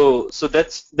 So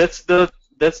that's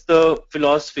the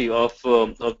philosophy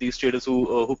of these traders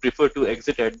who prefer to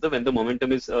exit at when the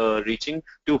momentum is reaching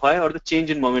too high or the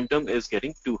change in momentum is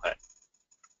getting too high.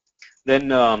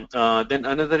 Then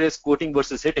another is quoting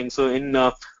versus hitting. So in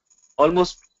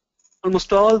almost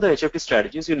all the HFT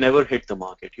strategies, you never hit the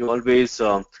market. You always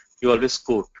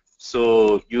quote.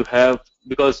 So you have,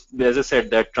 because as I said,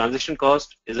 that transaction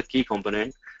cost is a key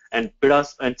component, and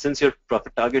since your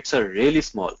profit targets are really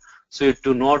small, so you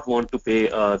do not want to pay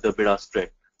the bid-ask spread,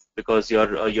 because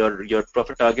your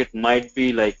profit target might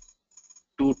be like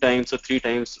 2 times or 3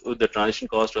 times the transaction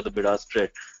cost or the bid-ask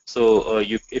spread. So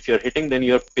if you're hitting, then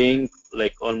you're paying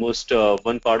like almost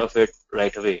one part of it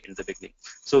right away in the beginning.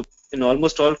 So in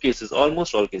almost all cases,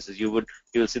 you will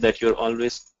see that you're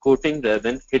always quoting rather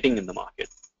than hitting in the market.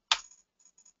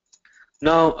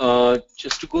 Now,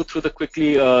 just to go through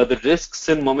the risks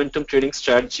in momentum trading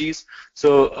strategies.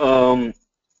 So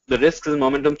the risks in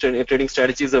momentum trading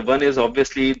strategies, one is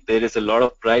obviously there is a lot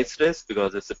of price risk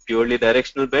because it's a purely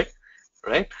directional bet,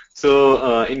 right?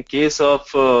 So in case of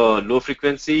low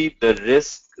frequency, the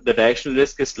directional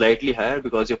risk is slightly higher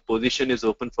because your position is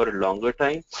open for a longer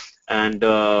time, and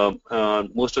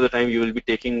most of the time you will be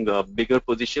taking bigger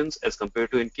positions as compared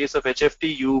to, in case of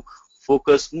HFT, you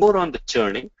focus more on the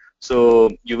churning. So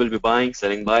you will be buying,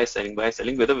 selling,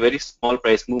 selling with a very small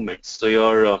price movements. So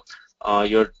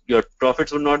your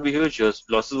profits would not be huge, your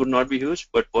losses would not be huge,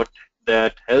 but what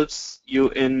that helps you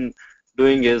in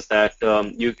doing is that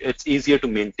it's easier to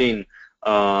maintain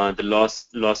the loss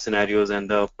scenarios and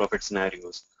the profit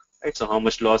scenarios, right? So how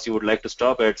much loss you would like to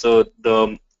stop at. So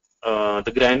the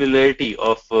granularity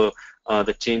of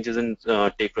the changes in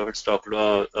take profit, stop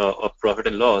loss, of profit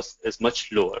and loss is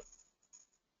much lower,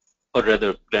 or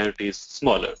rather granularity is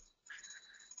smaller.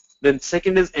 Then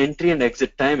second is entry and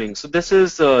exit timing. So this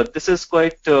is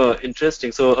quite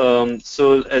interesting. So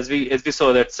so as we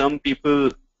saw that some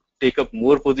people take up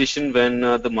more position when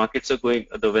the markets are going,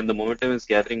 when the momentum is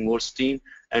gathering more steam,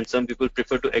 and some people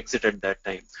prefer to exit at that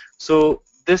time. So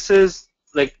this is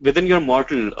like within your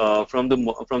model,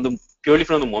 purely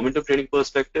from the momentum trading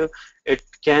perspective, it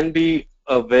can be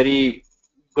a very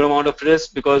good amount of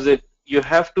risk, because you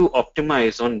have to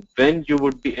optimize on when you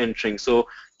would be entering. So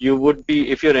you would be,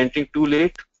 if you're entering too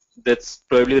late, that's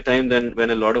probably the time then when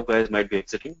a lot of guys might be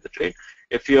exiting the trade.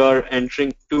 If you are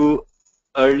entering too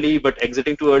early but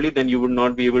exiting too early, then you would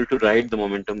not be able to ride the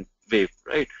momentum wave,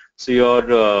 right? So your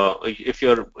if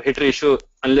your hit ratio,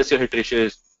 unless your hit ratio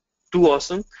is too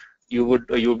awesome, you would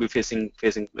be facing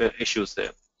issues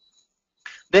there.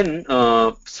 Then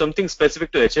something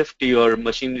specific to HFT or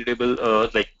machine readable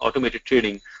like automated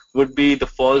trading would be the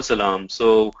false alarm.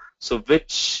 So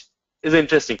which is an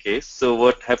interesting case. So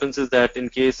what happens is that in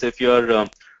case if you're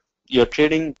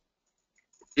trading,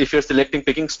 if you're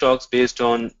picking stocks based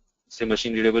on say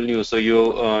machine readable news, so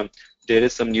there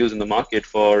is some news in the market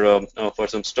for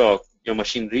some stock, your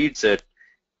machine reads it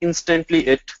instantly,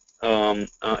 it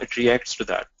reacts to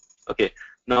that. Okay.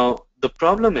 Now the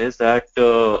problem is that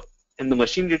in the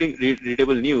machine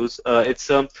readable news,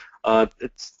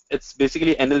 it's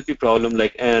basically NLP problem,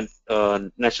 like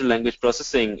natural language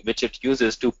processing, which it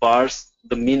uses to parse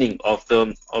the meaning of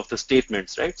the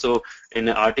statements, right? So in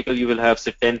an article you will have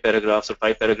say 10 paragraphs or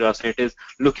 5 paragraphs, and it is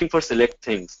looking for select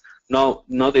things. Now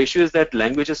the issue is that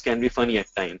languages can be funny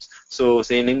at times. So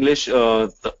say in English,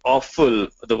 the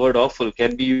word awful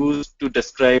can be used to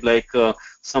describe like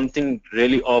something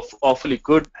really awfully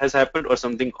good has happened or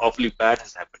something awfully bad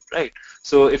has happened, right?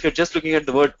 So if you're just looking at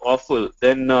the word awful,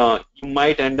 then you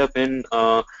might end up in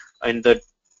the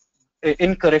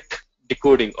incorrect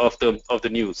decoding of the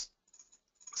news.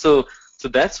 So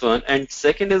that's one. And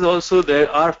second is also there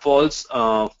are false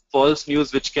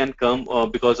news which can come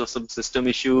because of some system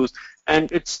issues,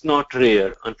 and it's not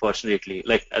rare, unfortunately.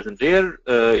 Like as in rare,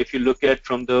 if you look at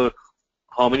from the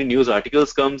how many news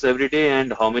articles comes every day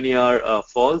and how many are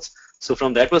false. So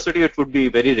from that perspective, it would be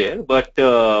very rare. But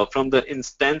from the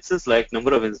instances, like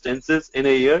number of instances in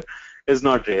a year, is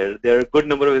not rare. There are a good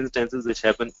number of instances which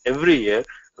happen every year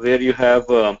where you have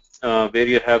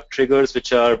triggers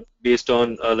which are based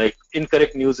on like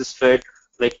incorrect news is fed,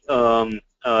 like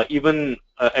even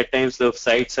at times the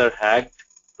sites are hacked,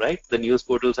 right? The news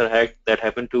portals are hacked. That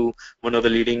happened to one of the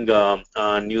leading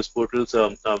news portals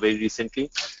very recently,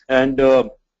 and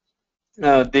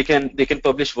they can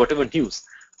publish whatever news,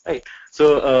 right?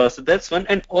 So that's one.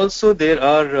 And also there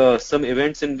are some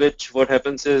events in which what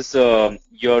happens is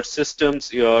your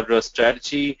systems, your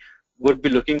strategy would be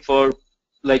looking for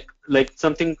like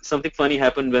something funny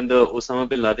happened when the Osama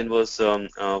bin Laden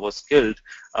was killed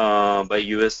by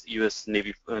US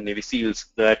Navy SEALs.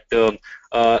 That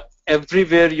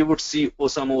everywhere you would see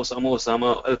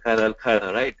Osama, Al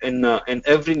Qaeda, right? In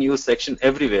every news section,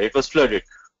 everywhere it was flooded.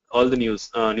 All the news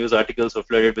articles were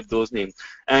flooded with those names,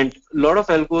 and a lot of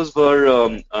algos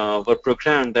were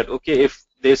programmed that okay, if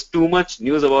there's too much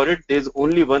news about it, there's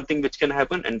only one thing which can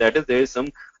happen, and that is there is some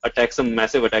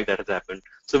massive attack that has happened.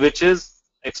 So which is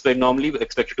normally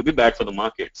expected to be bad for the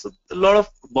market. So a lot of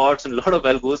bots and a lot of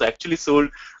algos actually sold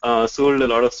a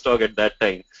lot of stock at that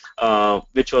time,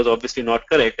 which was obviously not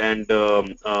correct, and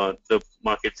the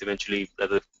markets eventually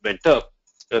went up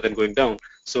rather than going down.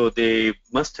 So they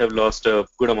must have lost a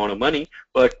good amount of money.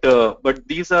 But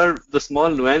these are the small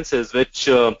nuances which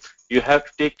you have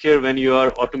to take care when you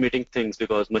are automating things,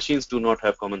 because machines do not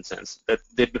have common sense. That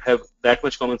they have that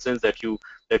much common sense that you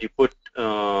put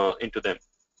into them.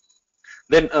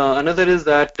 Then another is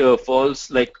that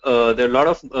false, like there are a lot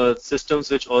of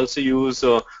systems which also use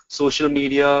social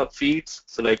media feeds.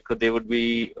 So like they would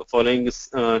be following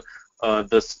the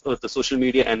social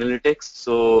media analytics.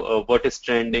 So what is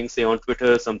trending, say on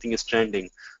Twitter, something is trending.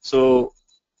 So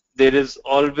there is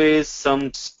always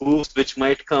some spoofs which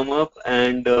might come up,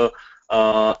 and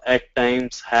at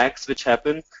times hacks which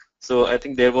happen. So I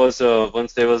think there was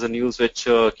once there was a news which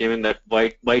came in that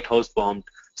White House bombed.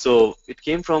 So it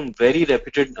came from very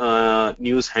reputed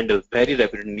news handle, one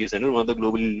of the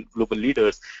global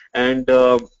leaders, and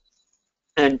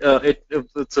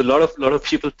it's a lot of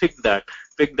people picked that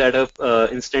up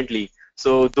instantly.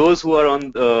 So those who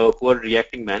are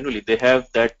reacting manually, they have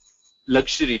that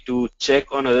luxury to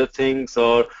check on other things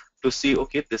or to see,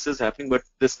 okay, this is happening, but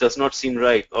this does not seem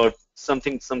right, or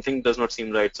something does not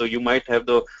seem right. So you might have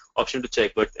the option to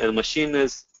check, but a machine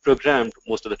is programmed,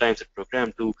 most of the times it's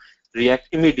programmed to react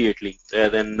immediately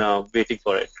rather than waiting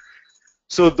for it.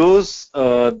 So those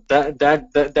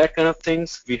that kind of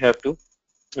things we have to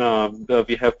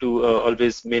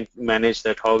always manage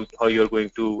that, how you're going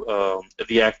to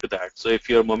react to that. So if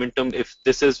your momentum, if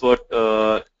this is what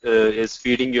is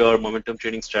feeding your momentum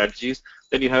trading strategies,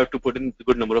 then you have to put in a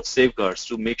good number of safeguards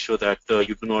to make sure that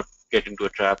you do not get into a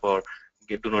trap or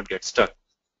do not get stuck.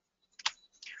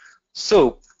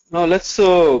 So now let's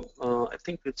I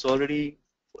think it's already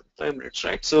 45 minutes,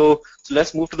 right? So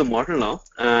let's move to the model now,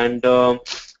 and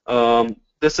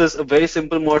this is a very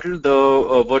simple model.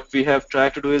 The what we have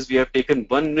tried to do is we have taken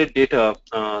 1 minute data.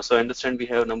 So I understand we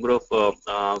have a number of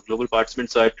global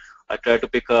participants. So I try to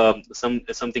pick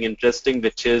something interesting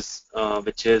which is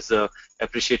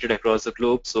appreciated across the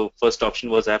globe. So first option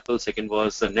was Apple, second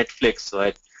was Netflix. So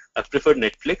I preferred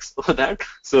Netflix over that.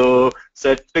 So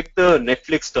I pick the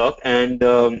Netflix stock, and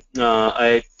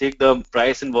I take the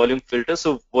price and volume filter.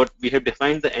 So what we have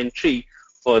defined, the entry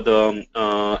for the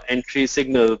entry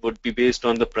signal would be based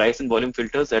on the price and volume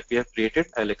filters that we have created.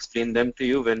 I'll explain them to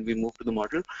you when we move to the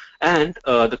model, and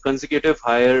the consecutive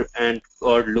higher and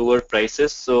or lower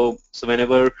prices. So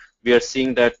whenever we are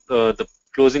seeing that the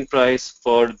closing price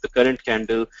for the current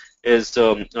candle is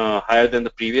higher than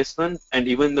the previous one, and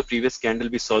even the previous candle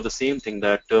we saw the same thing,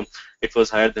 that it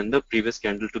was higher than the previous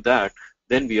candle to that,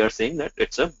 then we are saying that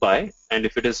it's a buy, and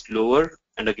if it is lower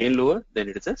and again lower, then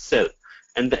it is a sell.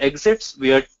 And the exits,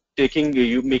 we are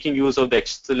making use of the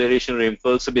acceleration or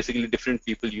impulse. So basically different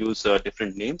people use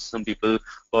different names. Some people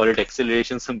call it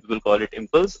acceleration, some people call it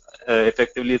impulse.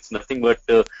 Effectively it's nothing but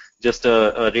just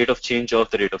a rate of change of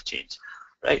the rate of change,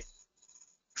 right?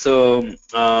 So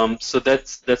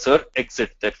that's our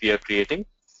exit that we are creating.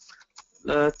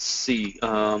 Let's see,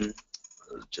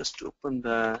 just open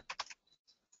that.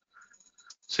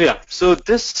 So yeah, so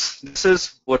this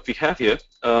is what we have here.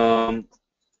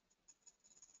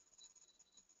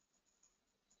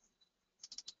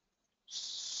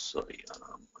 Sorry, I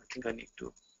think I need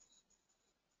to.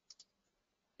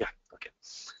 Yeah, okay.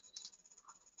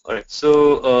 All right,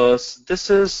 so this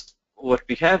is what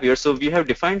we have here. So we have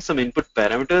defined some input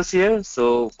parameters here.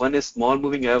 So one is small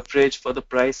moving average for the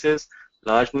prices,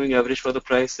 large moving average for the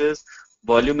prices,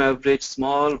 volume average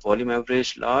small, volume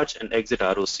average large, and exit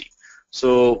ROC.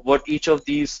 So what each of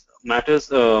these matters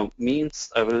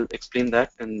means, I will explain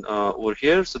that in over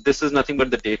here. So this is nothing but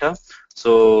the data.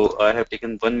 So I have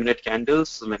taken 1 minute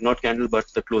candles, like not candle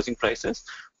but the closing prices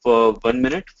for 1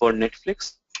 minute for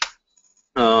Netflix,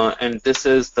 and this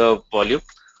is the volume.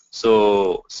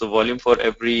 So volume for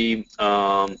every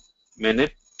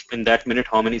minute. In that minute,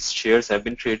 how many shares have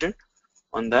been traded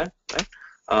on that, right?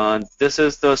 This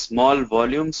is the small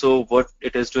volume. So what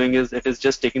it is doing is it is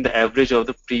just taking the average of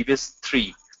the previous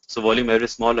 3. So volume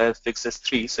average small I have fixed as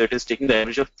 3. So it is taking the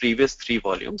average of previous 3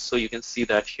 volumes. So you can see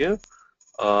that here,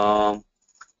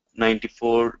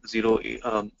 9408.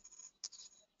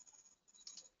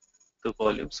 The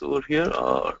volumes over here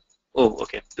are, oh,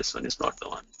 okay, this one is not the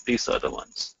one. These are the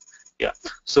ones. Yeah.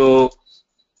 So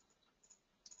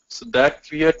that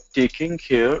we are taking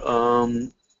here.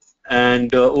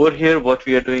 And over here, what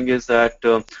we are doing is that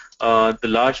the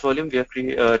large volume, we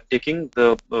are taking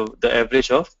the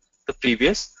average of the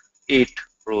previous 8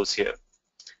 rows here.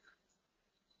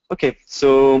 Okay,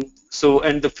 so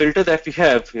and the filter that we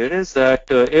have here is that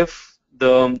if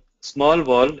the small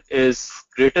vol is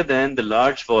greater than the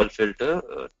large vol filter,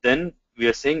 then we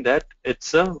are saying that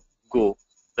it's a go.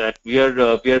 That we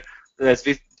are as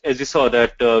we saw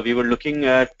that we were looking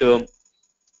at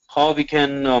how we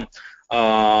can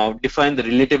define the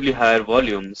relatively higher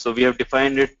volume. So we have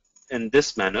defined it in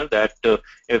this manner, that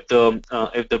if the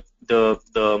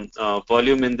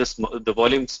volume in this the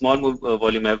volume small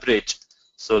volume average,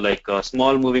 so like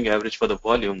small moving average for the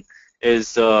volume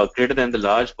is greater than the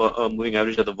large moving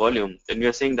average of the volume, then we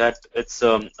are saying that it's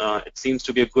it seems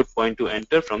to be a good point to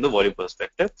enter from the volume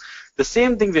perspective. The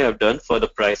same thing we have done for the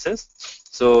prices.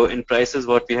 So in prices,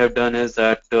 what we have done is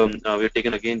that we have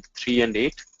taken again 3 and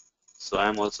 8. So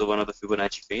I'm also one of the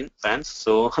Fibonacci fans.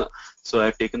 So so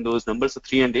I've taken those numbers, so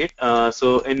 3 and 8.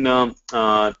 So in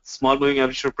small moving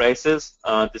average for prices,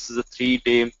 this is a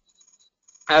 3-day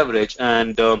average,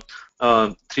 and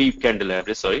 3 candle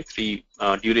average, sorry, 3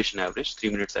 duration average, 3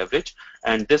 minutes average,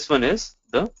 and this one is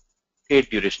the 8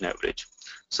 duration average.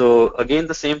 So again,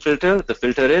 the same filter. The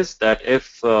filter is that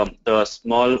if the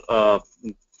small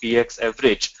PX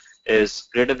average is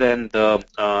greater than the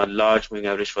large moving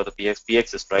average for the PX.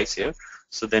 PX is price here.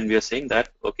 So then we are saying that,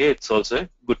 okay, it's also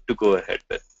good to go ahead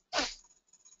with.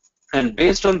 And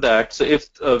based on that, so if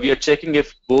we are checking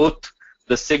if both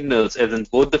the signals, as in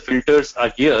both the filters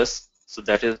are yes, so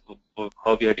that is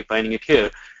how we are defining it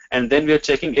here. And then we are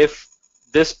checking if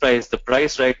this price, the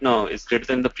price right now, is greater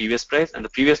than the previous price, and the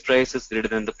previous price is greater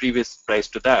than the previous price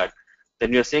to that,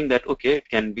 then we are saying that, okay, it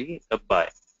can be a buy.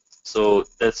 So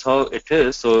that's how it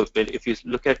is. So if you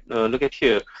look at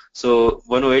here, so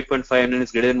 108.59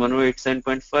 is greater than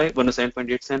 107.5,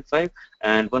 107.875,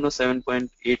 and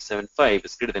 107.875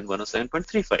 is greater than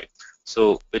 107.35.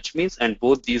 So which means, and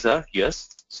both these are yes.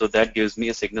 So that gives me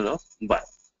a signal of buy.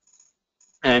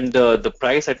 and the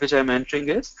price at which I'm entering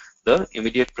is the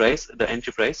immediate price, the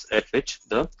entry price at which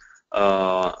the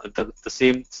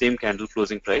same candle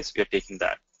closing price we are taking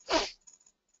that.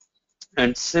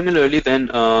 And similarly, then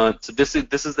so this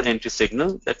is the entry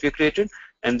signal that we created,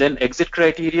 and then exit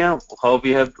criteria.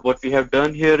 What we have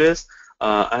done here is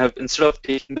I have, instead of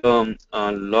taking the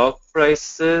log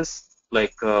prices,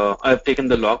 like I have taken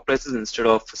the log prices instead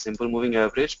of simple moving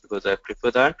average because I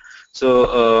prefer that.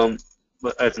 So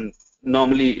but as in,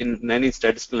 normally in any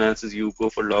statistical analysis you go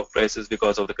for log prices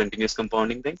because of the continuous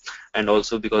compounding thing, and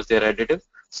also because they are additive.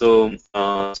 So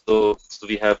so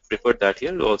we have preferred that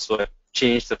here. Also, I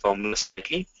changed the formula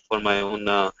slightly for my own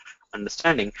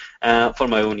understanding, for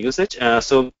my own usage.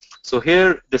 So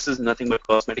here this is nothing but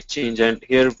cosmetic change, and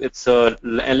here it's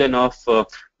ln of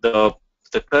the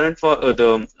current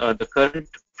the current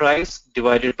price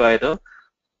divided by the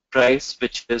price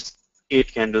which is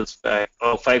 8 candles back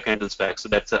or 5 candles back. So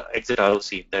that's a exit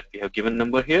ROC that we have given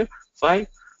number here, 5.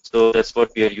 So that's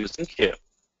what we are using here.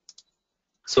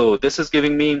 So this is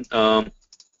giving me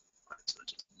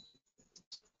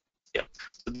yeah.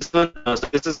 So this one, so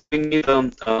this is giving me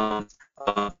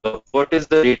what is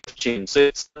the rate of change. So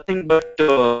it's nothing but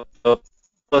a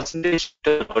percentage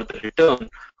return or the return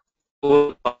over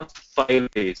the past 5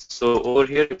 days. So over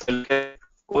here, if I look at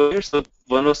over here, so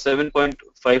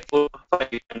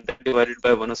 107.545 and that divided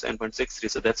by 107.63.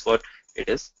 So that's what it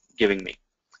is giving me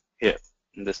here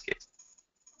in this case.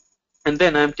 And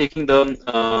then I'm taking the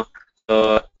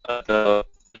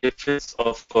difference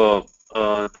of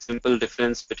simple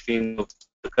difference between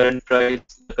the current price,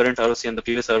 the current ROC and the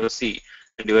previous ROC,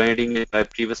 and dividing it by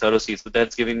previous ROC. So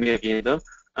that's giving me again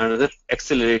another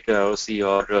accelerated ROC,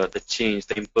 or the change,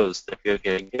 the impulse that we are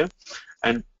getting here.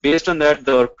 And based on that,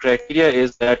 the criteria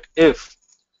is that if,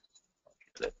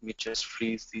 let me just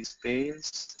freeze these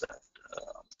panes.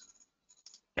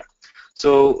 Yeah.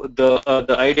 So the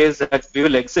idea is that we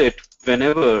will exit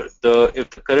whenever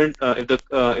if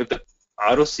the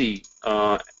ROC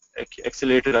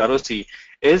accelerated ROC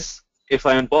is, if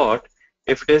I am bought,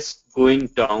 if it is going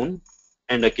down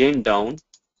and again down,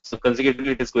 so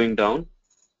consecutively it is going down,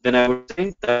 then I would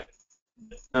think that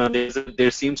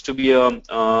there seems to be a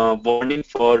warning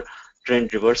for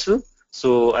trend reversal.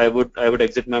 So I would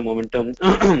exit my momentum,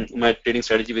 my trading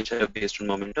strategy which I have based on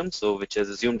momentum, so which has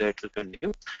assumed that it will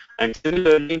continue. And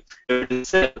similarly, if it is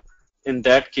sell, in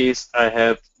that case,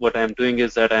 what I am doing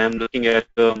is that I am looking at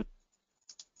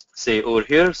say over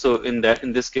here. So in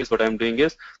this case, what I'm doing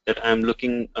is that I'm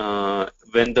looking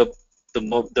when the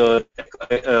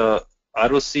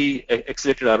ROC,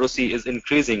 accelerated ROC is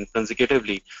increasing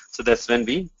consecutively. So that's when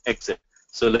we exit.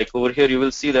 So like over here, you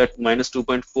will see that minus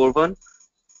 2.41,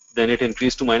 then it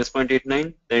increased to minus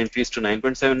 0.89, then increased to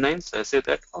 9.79. So I say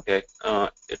that okay,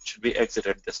 it should be exit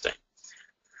at this time.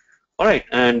 All right,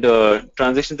 and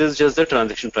transaction, this is just the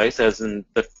transaction price, as in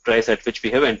the price at which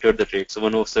we have entered the trade. So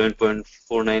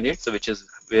 107.498, so which is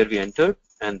where we entered,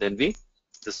 and then this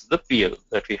is the PL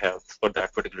that we have for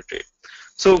that particular trade.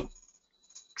 So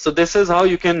this is how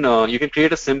you can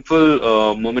create a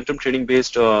simple momentum trading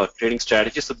based trading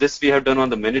strategy. So this we have done on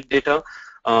the minute data.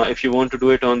 If you want to do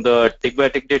it on the tick by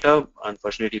tick data,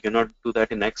 unfortunately you cannot do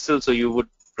that in Excel. So you would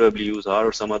probably use R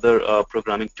or some other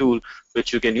programming tool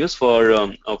which you can use for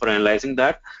analyzing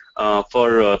that.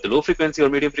 For the low frequency or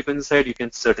medium frequency side, you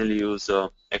can certainly use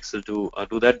Excel to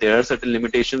do that. There are certain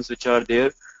limitations which are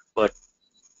there, but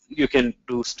you can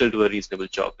still do a reasonable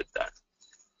job with that.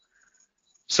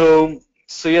 So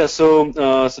yeah, so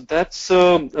that's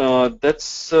all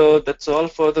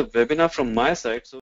for the webinar from my side. So